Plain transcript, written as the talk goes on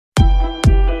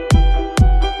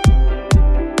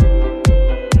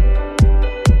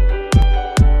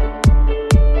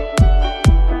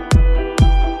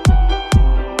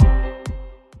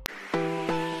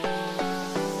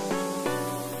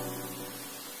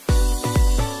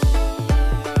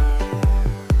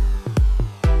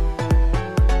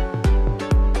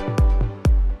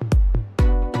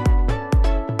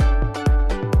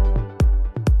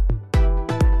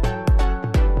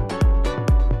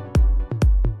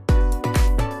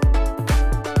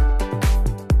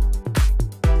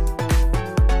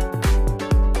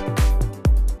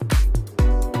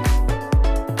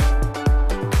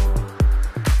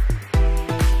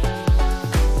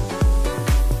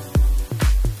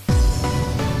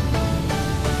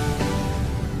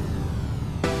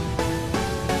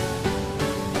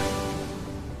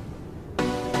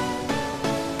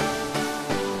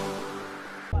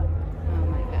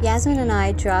Jasmine and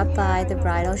I dropped by the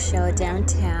bridal show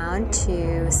downtown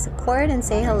to support and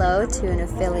say hello to an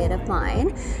affiliate of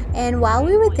mine. And while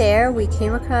we were there, we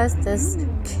came across this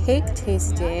cake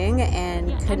tasting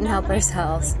and couldn't help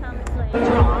ourselves.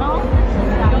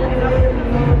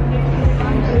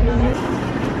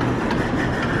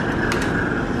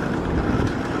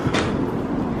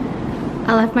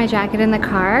 I left my jacket in the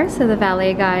car, so the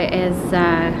valet guy is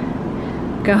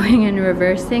going and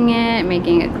reversing it,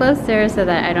 making it closer so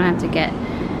that I don't have to get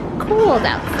cold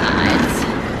outside.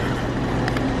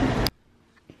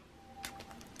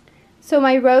 So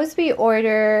my Roseby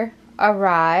order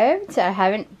arrived. I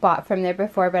haven't bought from there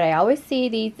before, but I always see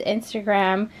these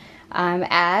Instagram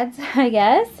ads, I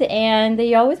guess, and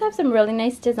they always have some really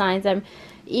nice designs. I'm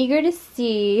eager to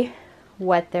see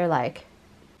what they're like.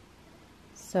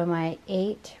 So my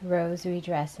 8 rosary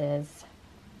dresses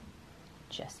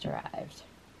just arrived.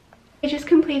 I just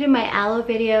completed my aloe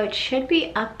video. It should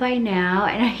be up by now,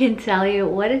 and I can tell you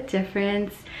what a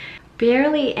difference.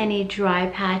 Barely any dry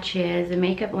patches. The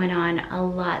makeup went on a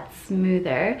lot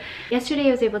smoother. Yesterday I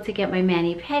was able to get my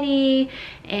mani-pedi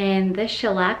in the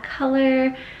shellac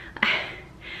color.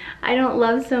 I don't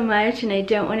love so much, and I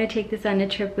don't want to take this on a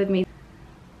trip with me.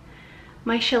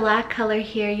 My shellac color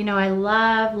here, you know, I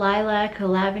love lilac or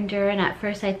lavender, and at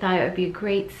first I thought it would be a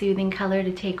great soothing color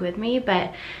to take with me,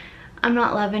 but I'm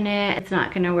not loving it. It's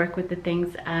not gonna work with the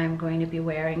things I'm going to be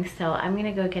wearing, so I'm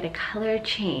gonna go get a color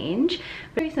change.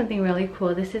 But something really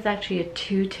cool. This is actually a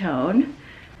two-tone.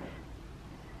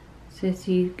 So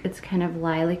see, it's kind of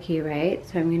lilac-y, right?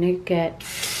 So I'm gonna get,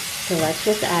 so let's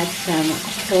just add some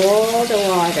cold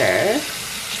water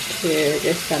to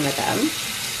just some of them.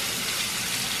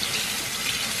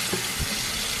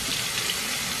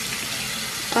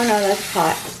 Oh no, that's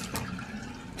hot.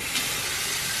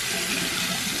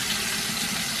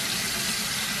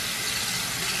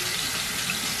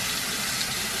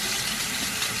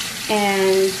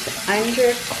 And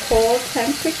under cold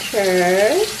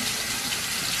temperatures,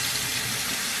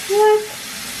 what?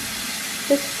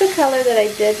 This is the color that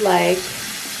I did like.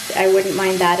 I wouldn't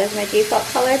mind that as my default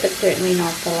color, but certainly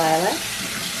not the lilac.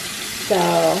 So,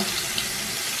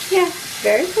 yeah,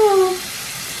 very cool.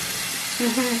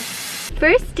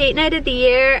 First date night of the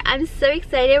year. I'm so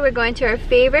excited. We're going to our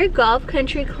favorite golf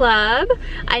country club.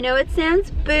 I know it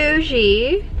sounds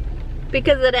bougie,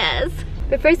 because it is.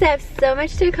 But first I have so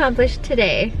much to accomplish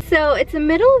today. So it's the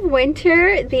middle of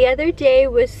winter. The other day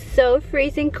was so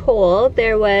freezing cold.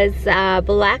 There was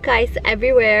black ice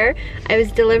everywhere. I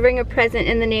was delivering a present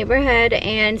in the neighborhood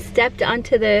and stepped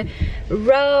onto the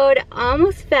road,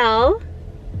 almost fell.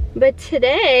 But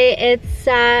today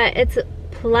it's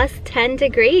plus 10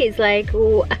 degrees, like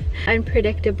ooh,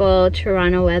 unpredictable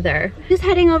Toronto weather. Just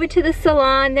heading over to the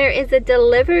salon. There is a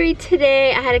delivery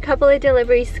today. I had a couple of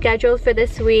deliveries scheduled for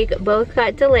this week. Both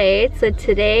got delayed. So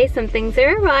today some things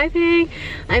are arriving.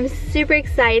 I'm super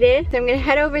excited. So I'm gonna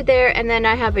head over there, and then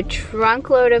I have a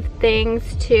trunk load of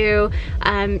things to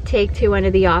take to one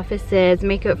of the offices.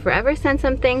 Makeup Forever sent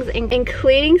some things,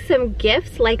 including some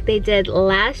gifts like they did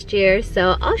last year.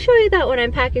 So I'll show you that when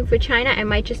I'm packing for China. I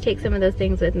might just take some of those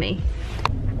things with me.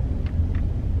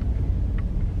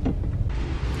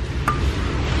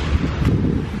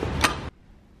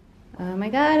 Oh my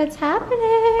god, it's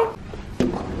happening!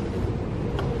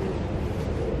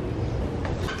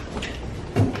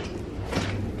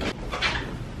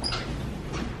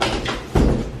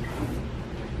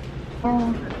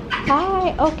 Oh,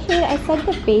 hi! Okay, I said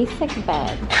the basic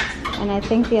bed, and I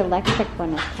think the electric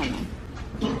one is coming.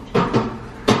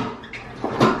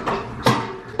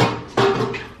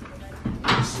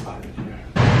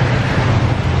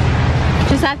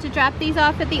 Just have to drop these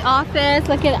off at the office.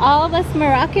 Look at all this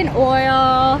Moroccan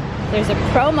oil. There's a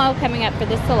promo coming up for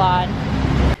this salon.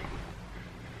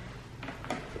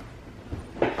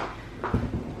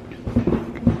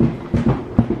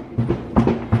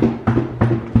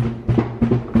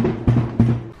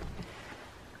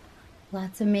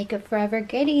 Lots of Makeup Forever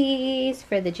goodies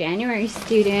for the January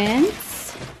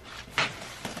students.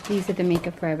 These are the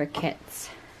Makeup Forever kits.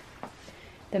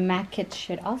 The MAC kits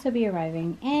should also be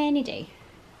arriving any day.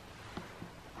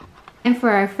 And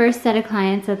for our first set of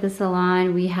clients at the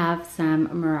salon, we have some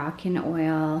Moroccan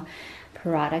oil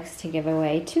products to give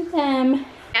away to them.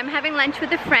 I'm having lunch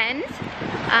with a friend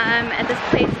at this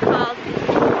place called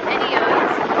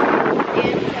Enios.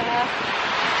 And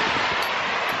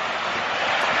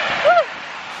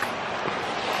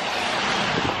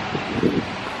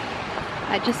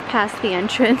I just passed the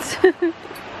entrance.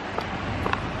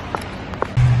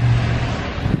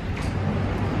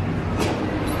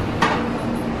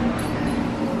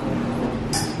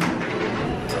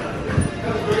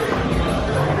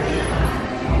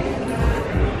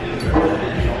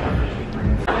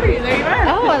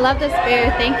 love this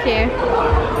booth. Thank you.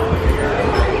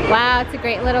 Wow, it's a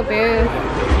great little booth.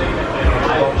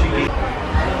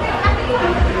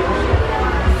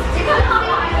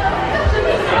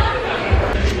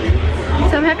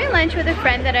 So I'm having lunch with a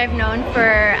friend that I've known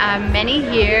for many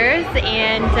years,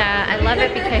 and I love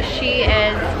it because she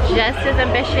is just as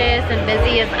ambitious and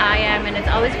busy as I am, and it's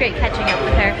always great catching up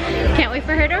with her. Can't wait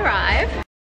for her to arrive.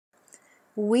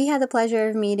 We had the pleasure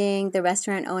of meeting the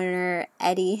restaurant owner,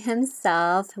 Eddie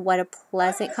himself. What a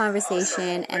pleasant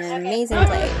conversation and an amazing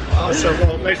plate.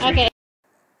 Okay.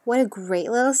 What a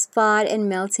great little spot in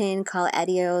Milton called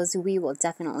Eddio's. We will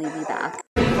definitely be back.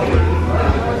 I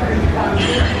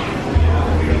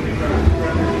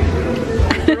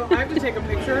have to take a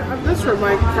picture of this for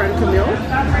my friend Camille.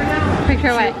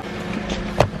 Picture what?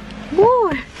 Woo!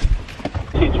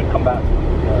 Teacher, come back.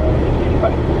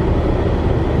 Bye.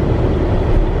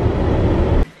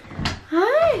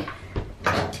 Hi.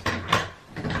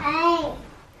 Hi.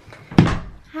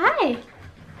 Hi.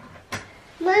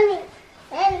 Mommy.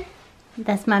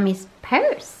 That's Mommy's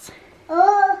purse.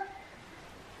 Oh.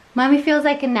 Mommy feels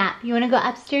like a nap. You want to go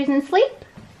upstairs and sleep?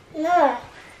 No.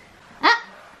 Ah.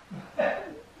 Nap?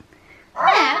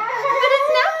 But it's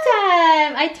nap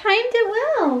time. I timed it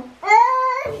well.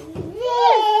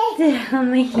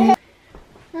 Mommy.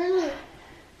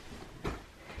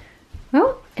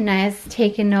 Well, Anaya's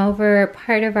taken over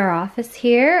part of our office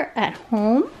here at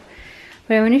home.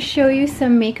 But I want to show you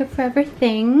some Makeup Forever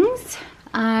things.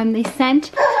 They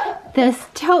sent this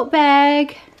tote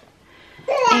bag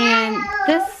and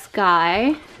this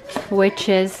guy, which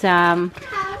is, I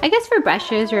guess for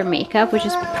brushes or makeup, which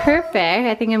is perfect.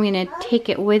 I think I'm going to take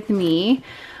it with me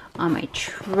on my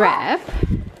trip.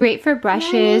 Great for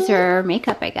brushes or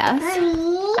makeup, I guess.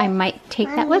 I might take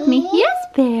that with me. Yes,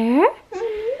 Bear.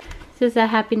 This is a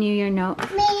Happy New Year note.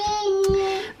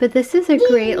 But this is a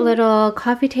great little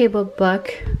coffee table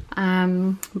book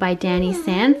by Danny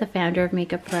Sands, the founder of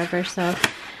Makeup Forever. So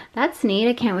that's neat.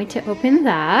 I can't wait to open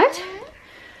that.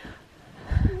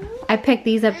 I picked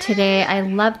these up today. I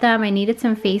love them. I needed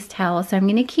some face towels, so I'm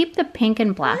going to keep the pink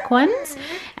and black ones,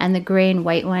 and the gray and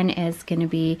white one is going to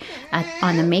be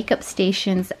on the makeup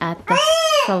stations at the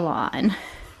salon.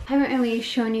 I haven't really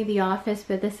shown you the office,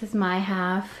 but this is my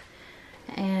half,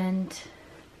 and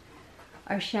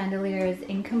our chandelier is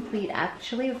incomplete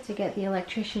actually. We have to get the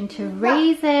electrician to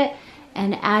raise it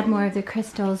and add more of the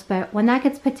crystals, but when that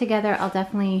gets put together, I'll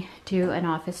definitely do an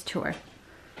office tour.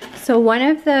 So one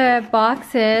of the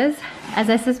boxes,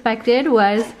 as I suspected,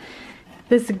 was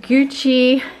this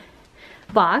Gucci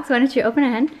box. Why don't you open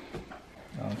it?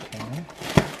 Okay.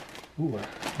 Ooh,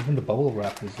 even the bubble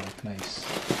wrappers look nice.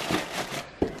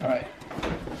 All right.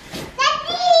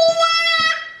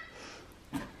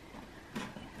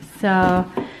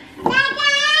 So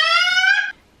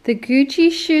the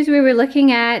Gucci shoes we were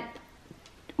looking at,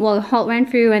 well, Holt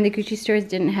Renfrew and the Gucci stores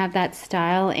didn't have that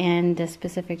style and the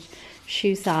specific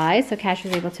shoe size, so Cash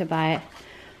was able to buy it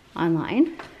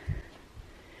online.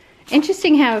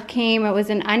 Interesting how it came. It was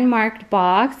an unmarked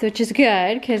box, which is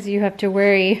good because you have to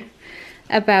worry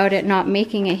about it not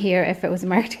making it here if it was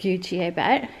marked Gucci, I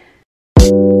bet.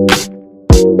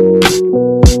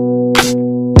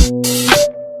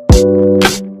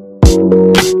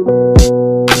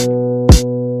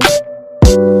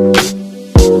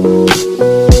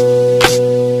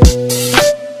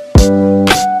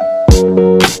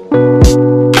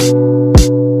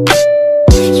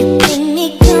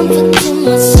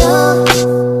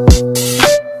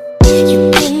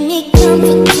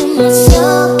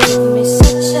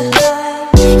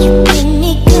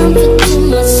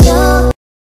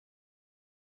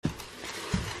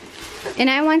 And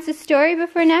I wants a story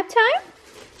before nap time?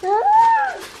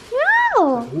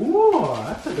 No! Ooh,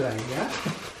 that's a good idea.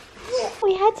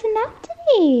 We had to nap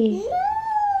today.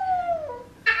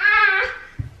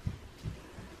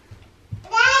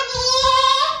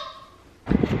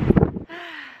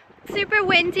 Super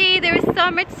windy. There was so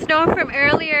much snow from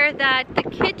earlier that the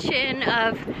kitchen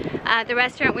of the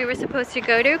restaurant we were supposed to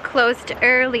go to closed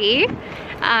early.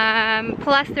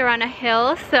 Plus they're on a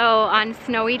hill, so on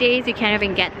snowy days you can't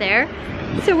even get there.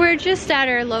 So we're just at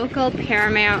our local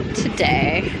Paramount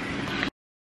today.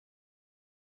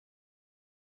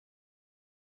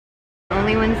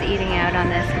 Only ones eating out on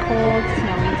this cold,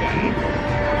 snowy day.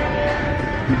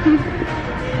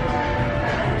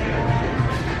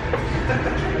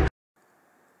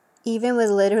 Even with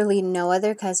literally no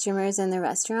other customers in the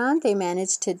restaurant, they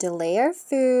managed to delay our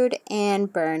food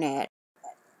and burn it.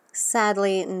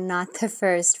 Sadly, not the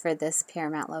first for this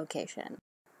Paramount location.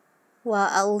 Well,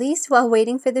 at least while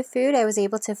waiting for the food, I was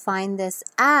able to find this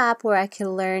app where I could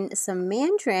learn some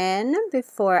Mandarin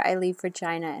before I leave for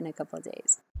China in a couple of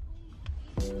days.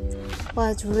 Well, I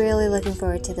was really looking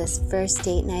forward to this first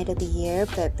date night of the year,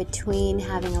 but between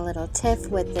having a little tiff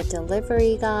with the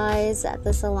delivery guys at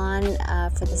the salon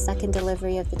for the second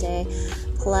delivery of the day,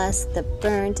 plus the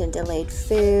burnt and delayed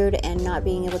food and not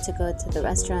being able to go to the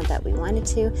restaurant that we wanted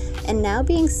to, and now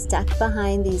being stuck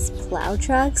behind these plow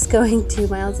trucks going 2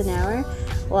 miles an hour,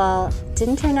 well,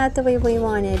 didn't turn out the way we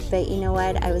wanted, but you know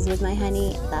what? I was with my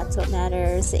honey. That's what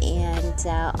matters. And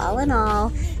all in all,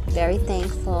 very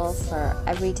thankful for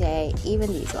every day,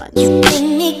 even these ones.